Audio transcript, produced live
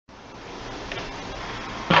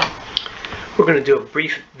We're going to do a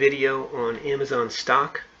brief video on Amzn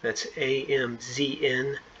Stock. That's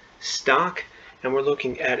AMZN Stock. And we're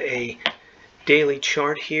looking at a daily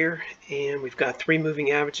chart here. And we've got three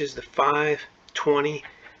moving averages, the 5, 20,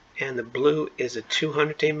 and the blue is a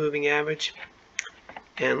 200-day moving average.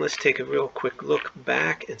 And let's take a real quick look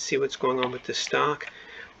back and see what's going on with this stock.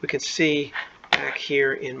 We can see back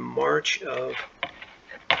here in March of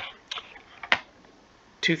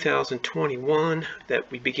 2021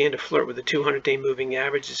 that we began to flirt with the 200-day moving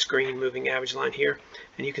average, this green moving average line here,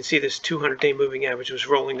 and you can see this 200-day moving average was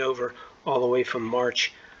rolling over all the way from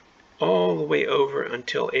March all the way over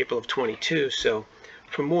until April of 22. So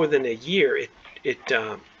for more than a year it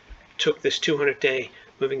took this 200-day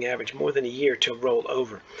moving average more than a year to roll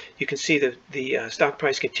over. You can see that the stock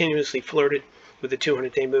price continuously flirted with the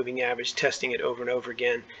 200-day moving average, testing it over and over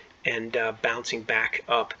again and bouncing back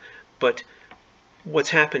up. But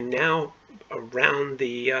what's happened now around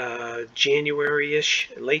the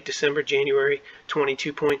January-ish, late December, January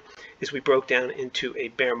 22 point, is we broke down into a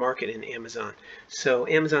bear market in Amazon. So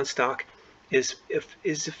Amazon stock is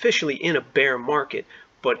officially in a bear market,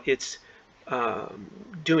 but it's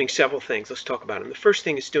doing several things. Let's talk about them. The first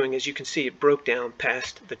thing it's doing, as you can see, it broke down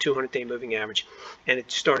past the 200-day moving average and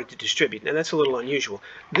it started to distribute. Now that's a little unusual.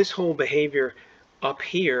 This whole behavior up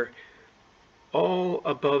here all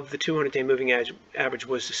above the 200-day moving average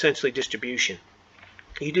was essentially distribution.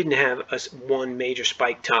 You didn't have one major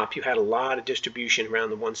spike top. You had a lot of distribution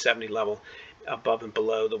around the 170 level, above and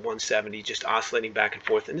below the 170, just oscillating back and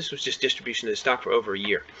forth. And this was just distribution of the stock for over a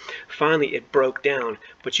year. Finally, it broke down,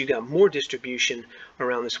 but you got more distribution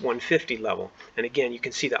around this 150 level. And again, you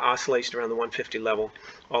can see the oscillation around the 150 level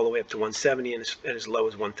all the way up to 170 and as low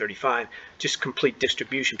as 135. Just complete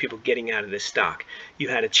distribution, people getting out of this stock. You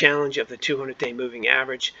had a challenge of the 200-day moving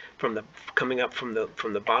average coming up from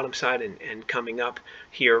the bottom side and coming up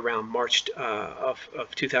here around March of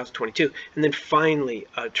 2022, and then finally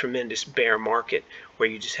a tremendous bear market where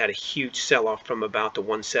you just had a huge sell-off from about the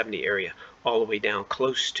 170 area all the way down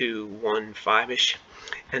close to 1.5-ish.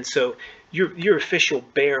 And so your official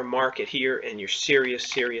bear market here and your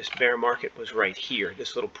serious bear market was right here,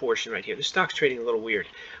 this little portion right here. The stock's trading a little weird,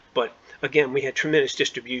 but again, we had tremendous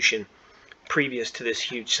distribution previous to this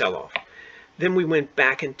huge sell-off. Then we went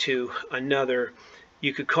back into another,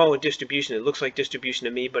 you could call it distribution. It looks like distribution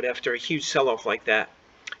to me, but after a huge sell-off like that,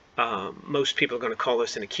 most people are going to call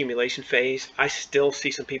this an accumulation phase. I still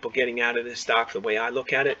see some people getting out of this stock the way I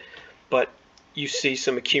look at it, but you see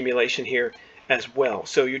some accumulation here as well.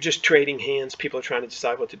 So you're just trading hands. People are trying to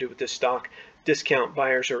decide what to do with this stock. Discount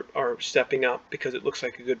buyers are stepping up because it looks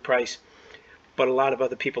like a good price, but a lot of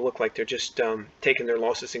other people look like they're just taking their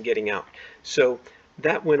losses and getting out. So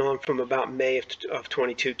that went on from about May of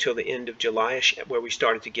 22 till the end of July-ish, where we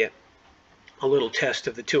started to get a little test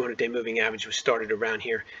of the 200-day moving average. Was started around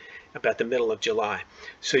here about the middle of July.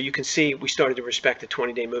 So you can see we started to respect the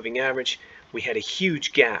 20-day moving average. We had a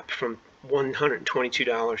huge gap from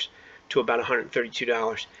 $122 to about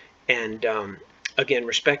 $132, and again,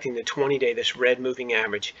 respecting the 20-day, this red moving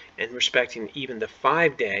average, and respecting even the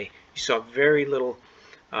 5-day, you saw very little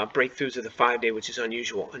breakthroughs of the 5-day, which is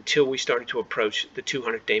unusual, until we started to approach the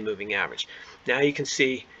 200-day moving average. Now you can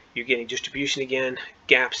see you're getting distribution again,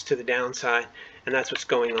 gaps to the downside, and that's what's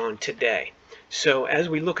going on today. So as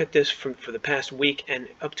we look at this for the past week and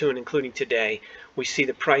up to and including today, we see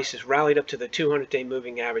the price has rallied up to the 200-day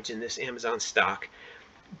moving average in this Amazon stock,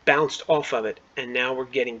 bounced off of it, and now we're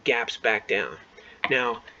getting gaps back down.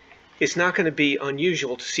 Now, it's not going to be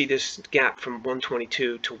unusual to see this gap from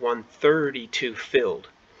 122 to 132 filled.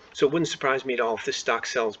 So it wouldn't surprise me at all if this stock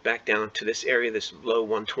sells back down to this area, this low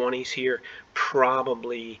 120s here,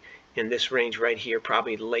 probably in this range right here,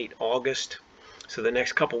 probably late August. So the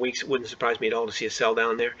next couple weeks, it wouldn't surprise me at all to see a sell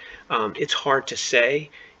down there. It's hard to say.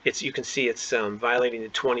 You can see it's violating the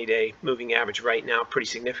 20-day moving average right now pretty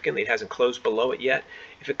significantly. It hasn't closed below it yet.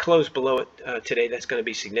 If it closed below it today, that's going to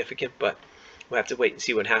be significant, but we'll have to wait and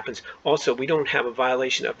see what happens. Also, we don't have a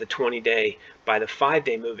violation of the 20-day by the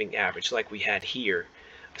 5-day moving average like we had here.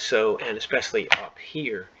 So, and especially up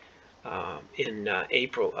here in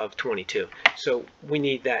April of 22. So we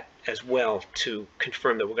need that as well to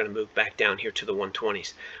confirm that we're going to move back down here to the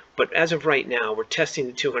 120s. But as of right now, we're testing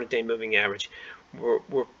the 200-day moving average.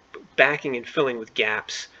 We're backing and filling with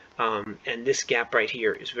gaps, and this gap right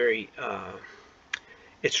here is very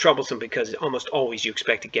it's troublesome because almost always you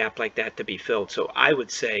expect a gap like that to be filled. So I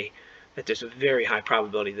would say that there's a very high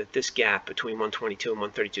probability that this gap between 122 and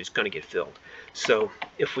 132 is going to get filled. So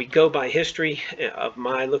if we go by history of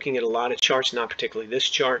my looking at a lot of charts, not particularly this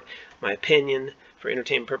chart, my opinion for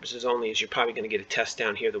entertainment purposes only is you're probably going to get a test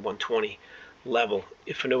down here, the 120 level,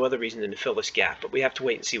 if for no other reason than to fill this gap. But we have to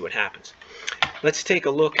wait and see what happens. Let's take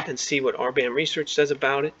a look and see what RBAM Research says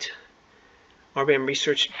about it. RBAM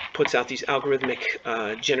Research puts out these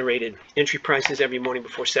algorithmic generated entry prices every morning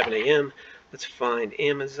before 7 a.m. Let's find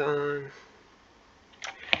Amazon.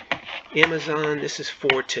 This is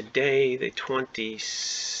for today, the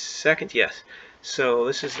 22nd. Yes. So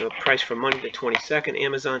this is the price for Monday, the 22nd,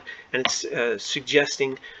 Amazon, and it's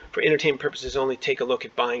suggesting for entertainment purposes only, take a look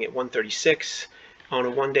at buying at 136 on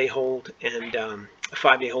a 1-day hold, and a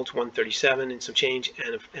 5-day hold's 137 and some change,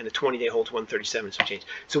 and a 20-day hold's 137 and some change.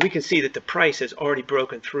 So we can see that the price has already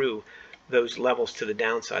broken through those levels to the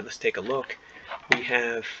downside. Let's take a look. We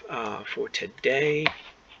have for today,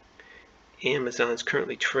 Amazon's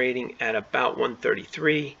currently trading at about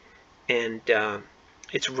 133, and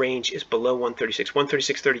its range is below 136,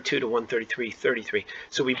 136.32 to 133.33.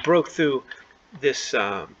 So we broke through this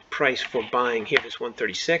price for buying here, this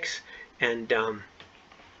 136, and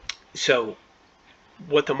so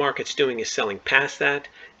what the market's doing is selling past that,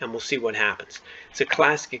 and we'll see what happens. It's a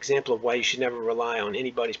classic example of why you should never rely on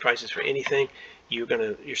anybody's prices for anything.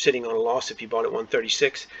 You're sitting on a loss if you bought at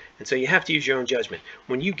 136, and so you have to use your own judgment.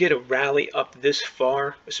 When you get a rally up this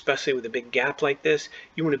far, especially with a big gap like this,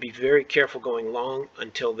 you want to be very careful going long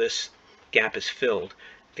until this gap is filled.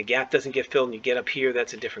 If the gap doesn't get filled and you get up here,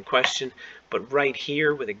 that's a different question. But right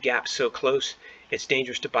here, with a gap so close, it's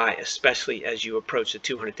dangerous to buy, especially as you approach the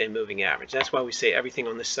 200-day moving average. That's why we say everything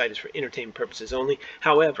on this site is for entertainment purposes only.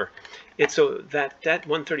 However, it's that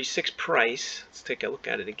 136 price, let's take a look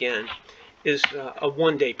at it again, is a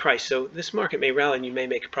 1-day price. So this market may rally and you may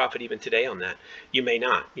make a profit even today on that. You may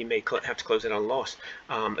not. You may have to close it on a loss.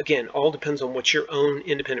 Again, all depends on what your own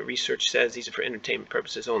independent research says. These are for entertainment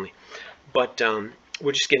purposes only. But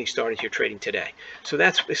we're just getting started here trading today. So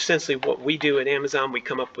that's essentially what we do at Amazon. We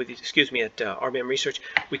come up with these, at RBAM Research,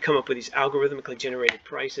 we come up with these algorithmically generated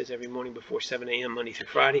prices every morning before 7 a.m. Monday through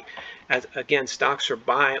Friday. Again, stocks are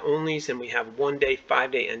buy onlys, and we have 1-day,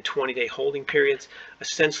 5-day, and 20-day holding periods.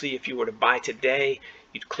 Essentially, if you were to buy today,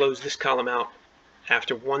 you'd close this column out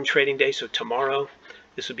after 1 trading day. So tomorrow,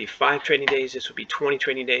 this would be 5 trading days, this would be 20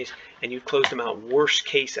 trading days, and you'd close them out worst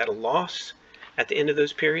case at a loss at the end of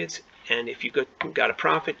those periods. And if you got a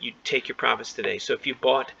profit, you take your profits today. So if you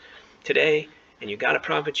bought today and you got a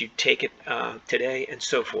profit, you take it today, and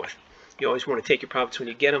so forth. You always want to take your profits when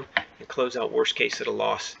you get them and close out worst case at a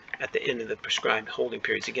loss at the end of the prescribed holding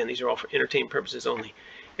periods. Again, these are all for entertainment purposes only,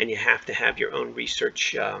 and you have to have your own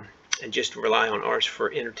research and just rely on ours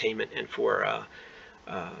for entertainment and for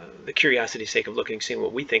the curiosity's sake of looking and seeing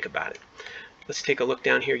what we think about it. Let's take a look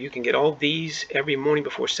down here. You can get all these every morning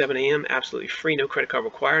before 7 a.m. absolutely free, no credit card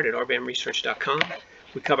required, at rbamresearch.com.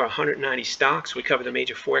 We cover 190 stocks. We cover the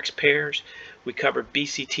major forex pairs. We cover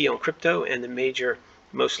BCT on crypto and the major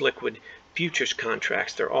most liquid futures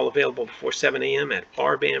contracts. They're all available before 7 a.m. at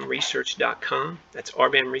rbamresearch.com. That's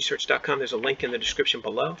rbamresearch.com. There's a link in the description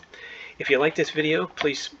below. If you like this video,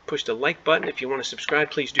 please push the like button. If you want to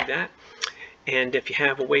subscribe, please do that. And if you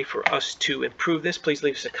have a way for us to improve this, please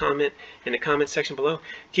leave us a comment in the comment section below.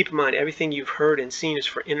 Keep in mind, everything you've heard and seen is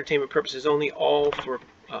for entertainment purposes only, all for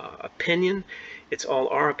opinion. It's all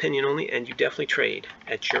our opinion only, and you definitely trade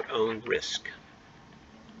at your own risk.